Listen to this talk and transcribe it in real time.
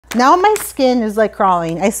Now my skin is like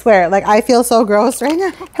crawling. I swear, like I feel so gross right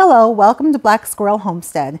now. Hello, welcome to Black Squirrel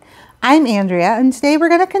Homestead. I'm Andrea, and today we're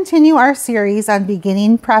going to continue our series on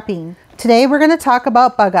beginning prepping. Today we're going to talk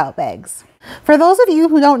about bug out bags. For those of you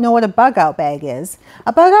who don't know what a bug out bag is,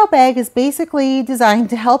 a bug out bag is basically designed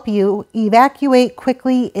to help you evacuate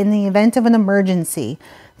quickly in the event of an emergency.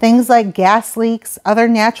 Things like gas leaks, other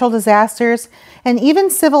natural disasters, and even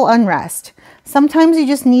civil unrest. Sometimes you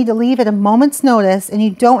just need to leave at a moment's notice and you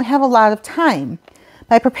don't have a lot of time.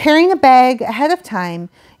 By preparing a bag ahead of time,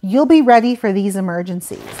 you'll be ready for these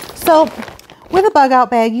emergencies. So with a bug out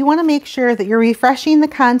bag, you want to make sure that you're refreshing the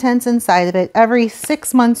contents inside of it every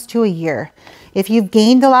 6 months to a year. If you've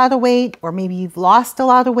gained a lot of weight or maybe you've lost a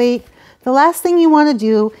lot of weight, the last thing you want to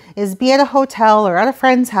do is be at a hotel or at a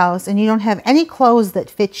friend's house and you don't have any clothes that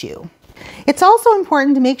fit you. It's also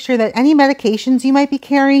important to make sure that any medications you might be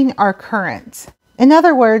carrying are current. In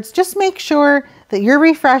other words, just make sure that you're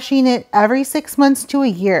refreshing it every 6 months to a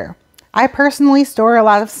year. I personally store a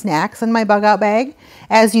lot of snacks in my bug out bag,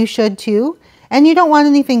 as you should too, and you don't want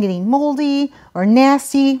anything getting moldy or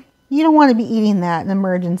nasty. You don't want to be eating that in an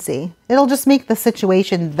emergency. It'll just make the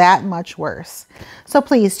situation that much worse. So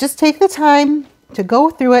please just take the time to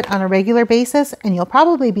go through it on a regular basis and you'll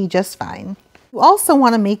probably be just fine. You also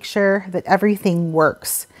want to make sure that everything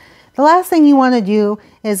works. The last thing you want to do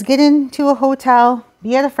is get into a hotel,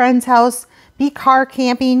 be at a friend's house, be car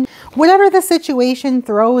camping, whatever the situation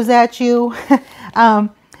throws at you.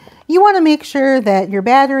 You want to make sure that your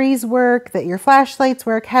batteries work, that your flashlights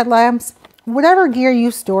work, headlamps, whatever gear you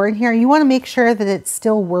store in here, you want to make sure that it's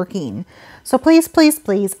still working. So please, please,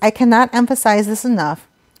 please, I cannot emphasize this enough.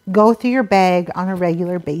 Go through your bag on a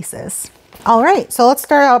regular basis. All right, so let's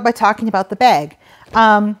start out by talking about the bag.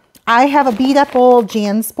 I have a beat up old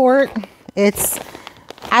JanSport.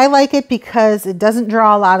 I like it because it doesn't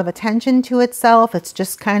draw a lot of attention to itself. It's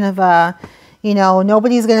just kind of a,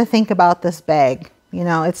 nobody's going to think about this bag.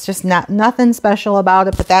 It's just nothing special about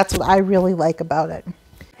it, but that's what I really like about it.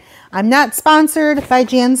 I'm not sponsored by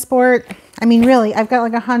JanSport. I mean, really, I've got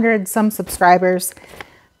like 100 some subscribers.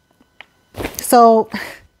 So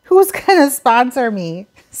who's going to sponsor me?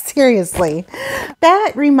 Seriously.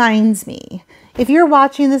 That reminds me, if you're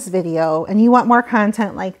watching this video and you want more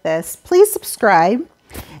content like this, please subscribe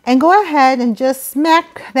and go ahead and just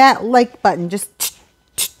smack that like button.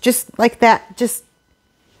 Just like that.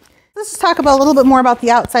 Let's just talk about a little bit more about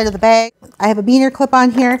the outside of the bag. I have a beaner clip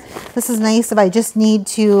on here. This is nice if I just need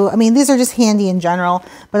to, these are just handy in general,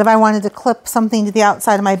 but if I wanted to clip something to the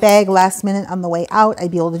outside of my bag last minute on the way out, I'd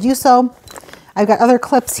be able to do so. I've got other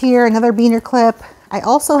clips here, another beaner clip. I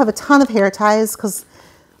also have a ton of hair ties because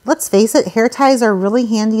let's face it, hair ties are really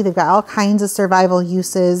handy. They've got all kinds of survival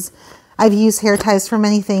uses. I've used hair ties for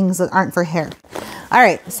many things that aren't for hair. All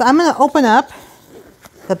right, so I'm going to open up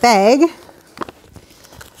the bag.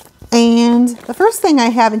 And the first thing I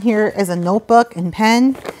have in here is a notebook and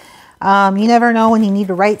pen. You never know when you need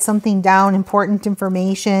to write something down, important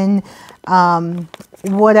information,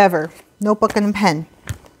 whatever. Notebook and a pen.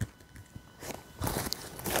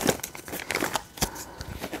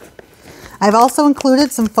 I've also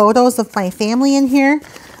included some photos of my family in here.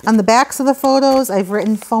 On the backs of the photos, I've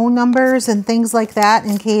written phone numbers and things like that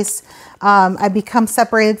in case I become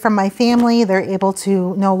separated from my family. They're able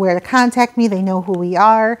to know where to contact me. They know who we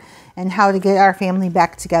are and how to get our family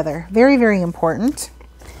back together. Very, very important.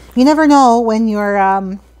 You never know when your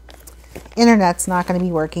internet's not going to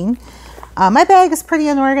be working. My bag is pretty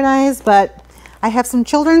unorganized, but I have some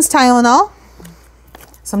children's Tylenol,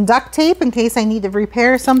 some duct tape in case I need to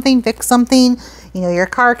repair something, fix something. You're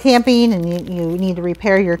car camping and you need to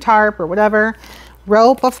repair your tarp or whatever.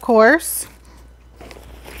 Rope, of course.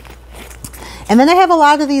 And then I have a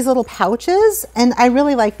lot of these little pouches, and I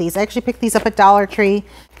really like these. I actually picked these up at Dollar Tree.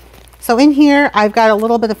 So in here, I've got a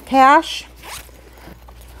little bit of cash.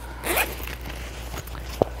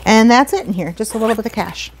 And that's it in here, just a little bit of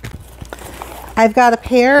cash. I've got a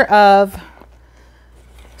pair of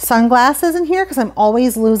sunglasses in here because I'm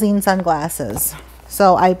always losing sunglasses.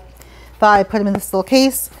 So I thought I'd put them in this little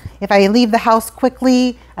case. If I leave the house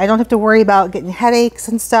quickly, I don't have to worry about getting headaches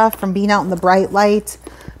and stuff from being out in the bright light.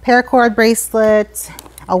 Paracord bracelet,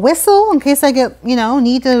 a whistle in case I get,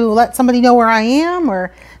 need to let somebody know where I am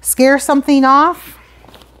or scare something off.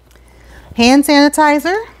 Hand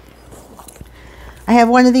sanitizer. I have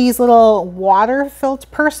one of these little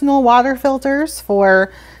personal water filters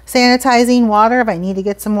for sanitizing water if I need to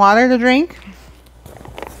get some water to drink.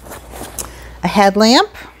 A headlamp.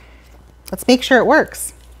 Let's make sure it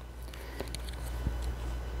works.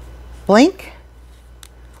 Blink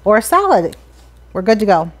or a solid. We're good to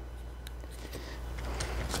go.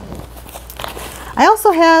 I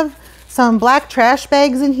also have some black trash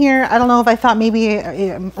bags in here. I don't know if I thought maybe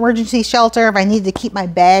an emergency shelter. If I needed to keep my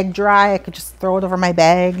bag dry, I could just throw it over my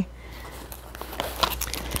bag.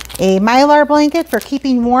 A Mylar blanket for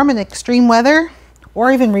keeping warm in extreme weather,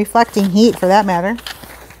 or even reflecting heat for that matter.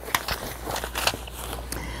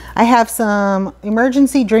 I have some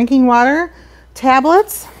emergency drinking water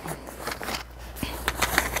tablets.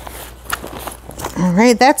 All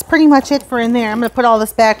right, that's pretty much it for in there. I'm going to put all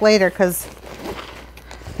this back later because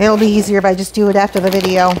it'll be easier if I just do it after the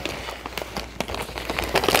video.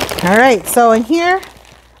 All right, so in here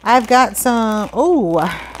I've got some,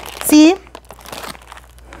 see?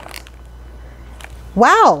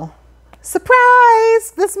 Wow,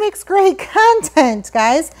 surprise! This makes great content,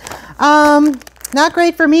 guys. Not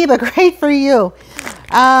great for me, but great for you.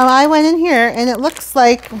 I went in here and it looks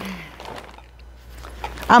like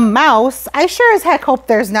a mouse. I sure as heck hope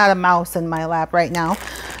there's not a mouse in my lap right now.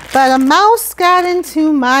 But a mouse got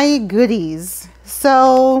into my goodies.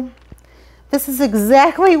 So this is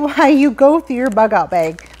exactly why you go through your bug out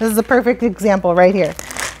bag. This is a perfect example right here.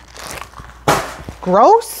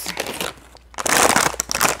 Gross.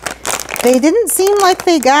 They didn't seem like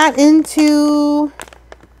they got into...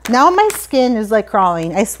 Now my skin is like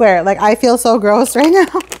crawling. I swear, like I feel so gross right now.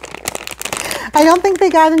 I don't think they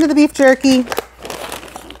got into the beef jerky.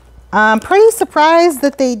 I'm pretty surprised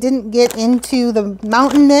that they didn't get into the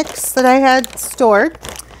mountain mix that I had stored.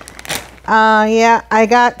 Yeah, I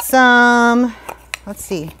got some, let's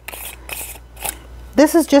see.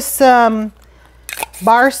 This is just some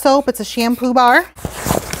bar soap. It's a shampoo bar.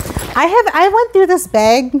 I went through this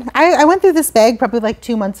bag. I went through this bag probably like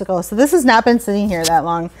 2 months ago. So this has not been sitting here that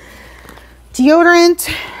long. Deodorant,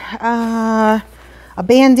 a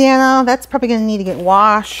bandana. That's probably going to need to get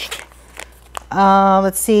washed.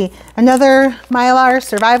 Let's see, another Mylar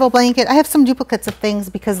survival blanket. I have some duplicates of things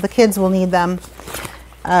because the kids will need them.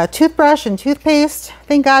 Toothbrush and toothpaste.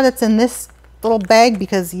 Thank God it's in this little bag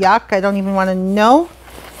because yuck, I don't even want to know.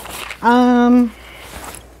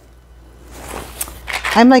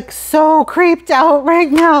 I'm like so creeped out right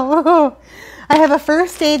now. I have a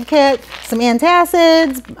first aid kit, some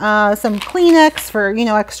antacids, some Kleenex for, you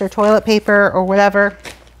know, extra toilet paper or whatever.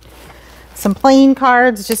 Some playing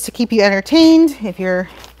cards just to keep you entertained if you're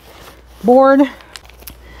bored.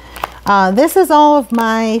 This is all of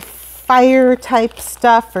my fire type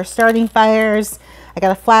stuff for starting fires. I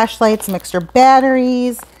got a flashlight, some extra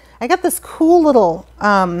batteries. I got this cool little,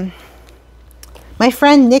 my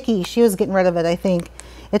friend Nikki, she was getting rid of it, I think.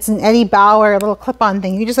 It's an Eddie Bauer little clip-on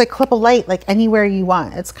thing. You just like clip a light like anywhere you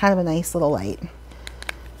want. It's kind of a nice little light.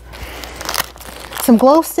 Some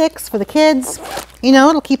glow sticks for the kids. You know,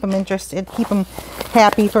 it'll keep them interested, keep them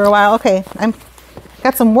happy for a while. Okay, I'm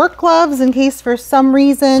got some work gloves in case for some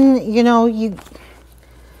reason, you know,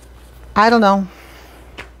 I don't know.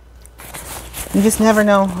 You just never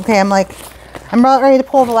know. Okay, I'm about ready to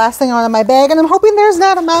pull the last thing out of my bag and I'm hoping there's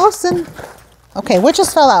not a mouse and, okay, what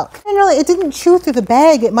just fell out? And really, it didn't chew through the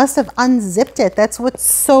bag. It must have unzipped it. That's what's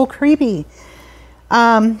so creepy.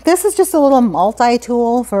 This is just a little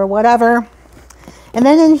multi-tool for whatever. And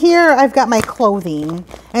then in here, I've got my clothing,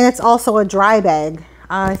 and it's also a dry bag.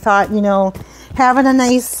 I thought, you know, having a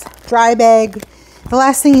nice dry bag, the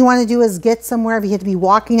last thing you want to do is get somewhere if you have to be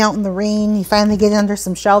walking out in the rain, you finally get under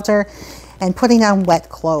some shelter, and putting on wet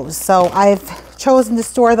clothes. So I've chosen to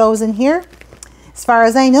store those in here. As far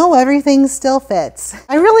as I know, everything still fits.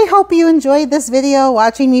 I really hope you enjoyed this video,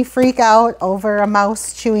 watching me freak out over a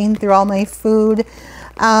mouse chewing through all my food.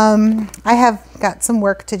 I have got some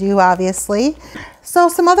work to do, obviously. So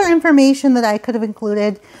some other information that I could have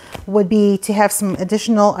included would be to have some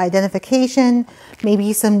additional identification,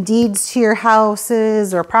 maybe some deeds to your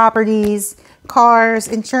houses or properties, cars,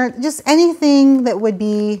 insurance, just anything that would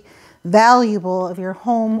be valuable of your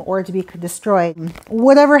home or to be destroyed.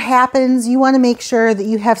 Whatever happens, you want to make sure that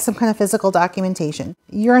you have some kind of physical documentation.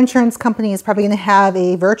 Your insurance company is probably going to have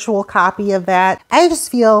a virtual copy of that. I just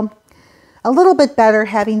feel a little bit better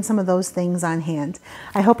having some of those things on hand.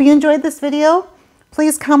 I hope you enjoyed this video.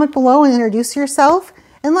 Please comment below and introduce yourself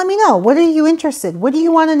and let me know, what are you interested? What do you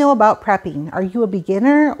want to know about prepping? Are you a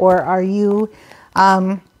beginner or are you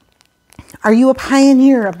a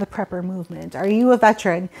pioneer of the prepper movement? Are you a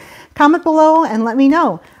veteran? Comment below and let me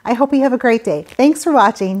know. I hope you have a great day. Thanks for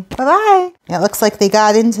watching. Bye-bye. It looks like they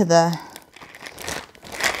got into the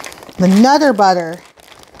Nutter Butter.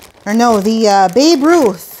 Or no, the Babe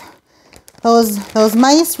Ruth. Those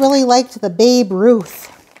mice really liked the Babe Ruth.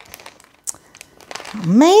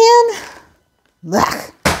 Man.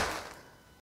 Ugh.